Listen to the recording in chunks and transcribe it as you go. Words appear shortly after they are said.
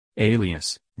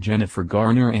Alias, Jennifer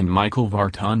Garner and Michael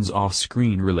Vartan's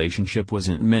off-screen relationship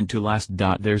wasn't meant to last.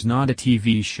 There's not a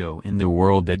TV show in the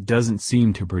world that doesn't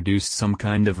seem to produce some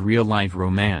kind of real-life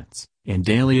romance, and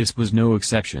Alias was no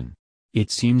exception.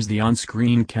 It seems the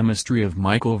on-screen chemistry of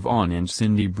Michael Vaughan and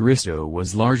Cindy Bristow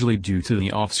was largely due to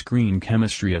the off-screen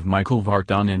chemistry of Michael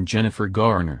Vartan and Jennifer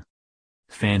Garner.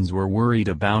 Fans were worried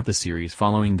about the series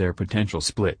following their potential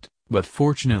split, but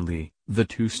fortunately, the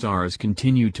two stars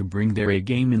continued to bring their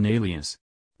A-game in Alias.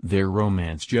 Their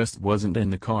romance just wasn't in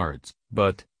the cards,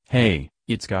 but, hey,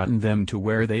 it's gotten them to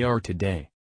where they are today.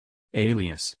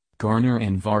 Alias, Garner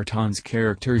and Vartan's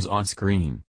characters on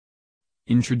screen.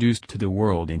 Introduced to the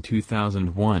world in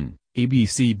 2001,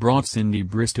 ABC brought Cindy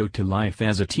Bristow to life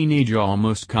as a teenage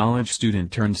almost college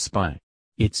student turned spy.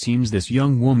 It seems this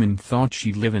young woman thought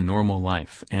she'd live a normal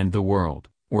life and the world,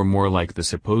 or more like the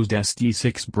supposed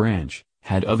SD6 branch,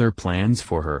 had other plans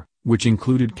for her, which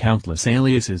included countless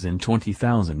aliases and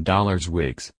 $20,000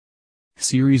 wigs.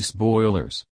 Series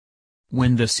spoilers.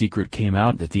 When the secret came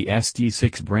out that the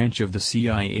SD6 branch of the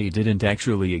CIA didn't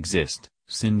actually exist,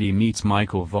 Cindy meets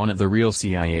Michael Vaughan at the real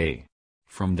CIA.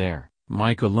 From there,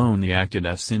 Michael only acted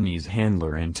as Cindy's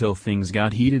handler until things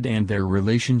got heated and their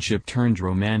relationship turned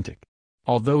romantic.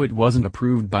 Although it wasn't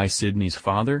approved by Sydney's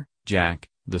father, Jack,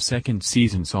 the second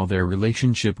season saw their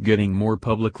relationship getting more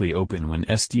publicly open when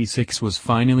SD6 was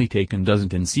finally taken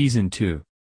in season 2.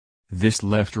 This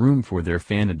left room for their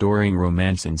fan-adoring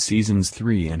romance in seasons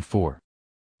 3 and 4.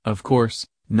 Of course,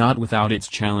 not without its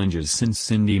challenges, since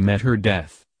Cindy met her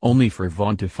death, only for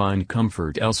Vaughan to find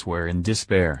comfort elsewhere in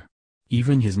despair.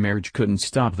 Even his marriage couldn't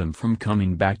stop them from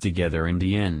coming back together in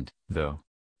the end, though.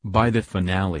 By the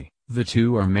finale, the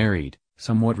two are married,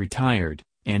 somewhat retired,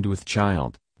 and with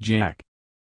child, Jack.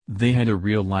 They had a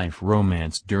real-life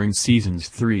romance during seasons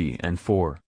 3 and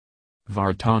 4.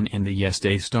 Vartan and the Yes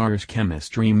stars'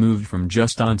 chemistry moved from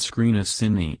just on-screen as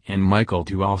Cindy and Michael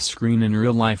to off-screen in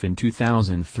real life in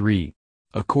 2003.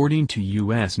 According to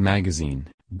U.S. magazine,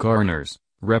 Garner's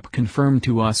rep confirmed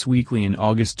to Us Weekly in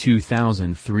August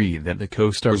 2003 that the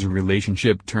co-stars'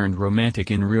 relationship turned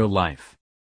romantic in real life.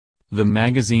 The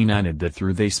magazine added that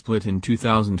though they split in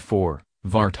 2004,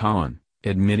 Vartan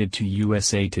admitted to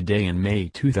USA Today in May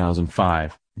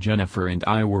 2005, "Jennifer and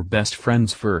I were best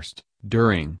friends first,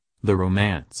 during the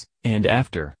romance, and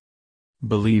after."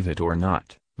 Believe it or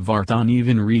not, Vartan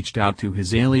even reached out to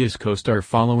his Alias co-star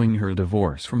following her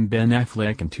divorce from Ben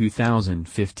Affleck in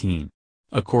 2015.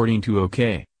 According to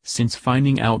OK, since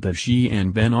finding out that she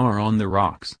and Ben are on the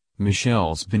rocks,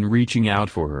 Michelle's been reaching out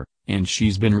for her, and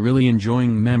she's been really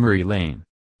enjoying memory lane.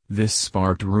 This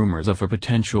sparked rumors of a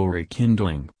potential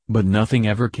rekindling, but nothing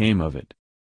ever came of it.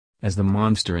 As the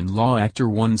Monster-in-Law actor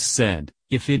once said,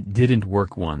 "If it didn't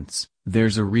work once,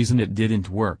 there's a reason it didn't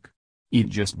work. It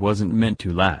just wasn't meant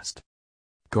to last."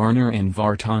 Garner and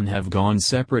Vartan have gone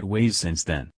separate ways since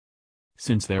then.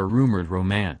 Since their rumored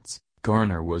romance,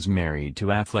 Garner was married to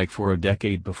Affleck for a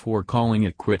decade before calling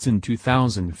it quits in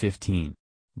 2015.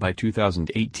 By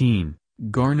 2018,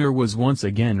 Garner was once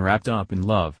again wrapped up in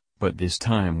love, but this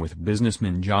time with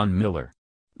businessman John Miller.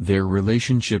 Their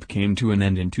relationship came to an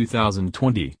end in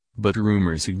 2020, but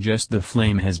rumors suggest the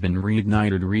flame has been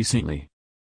reignited recently.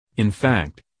 In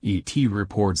fact, ET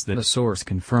reports that a source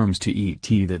confirms to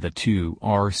ET that the two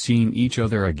are seeing each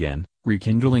other again,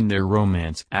 rekindling their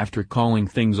romance after calling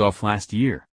things off last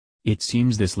year. It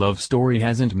seems this love story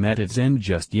hasn't met its end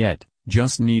just yet,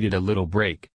 just needed a little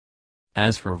break.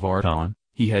 As for Vartan,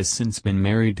 he has since been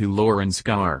married to Lauren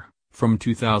Scarr, from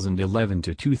 2011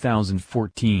 to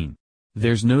 2014.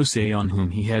 There's no say on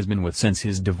whom he has been with since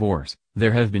his divorce.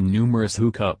 There have been numerous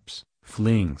hookups,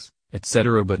 flings,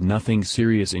 etc., but nothing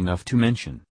serious enough to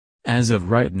mention. As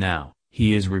of right now,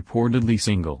 he is reportedly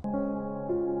single.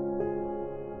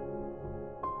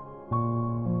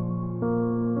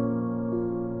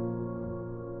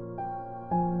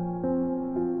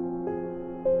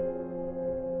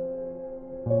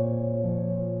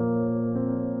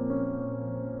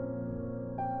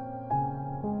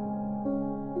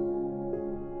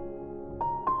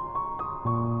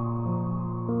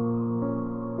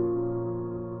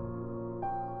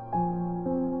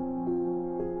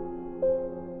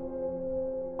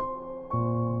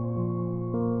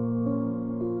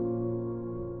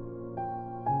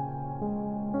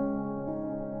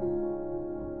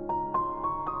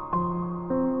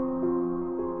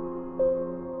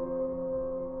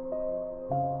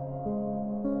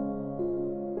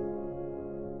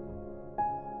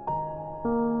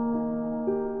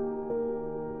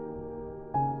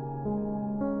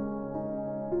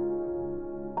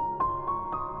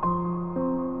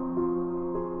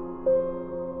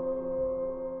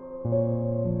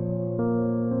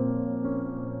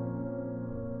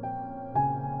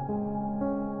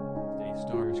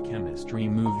 stars' chemistry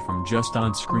moved from just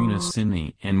on-screen as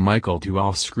Sydney and Michael to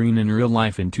off-screen in real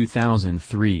life in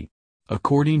 2003.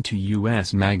 According to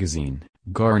U.S. magazine,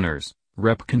 Garner's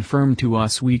rep confirmed to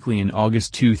Us Weekly in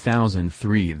August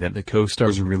 2003 that the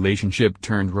co-stars' relationship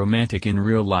turned romantic in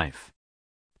real life.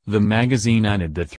 The magazine added that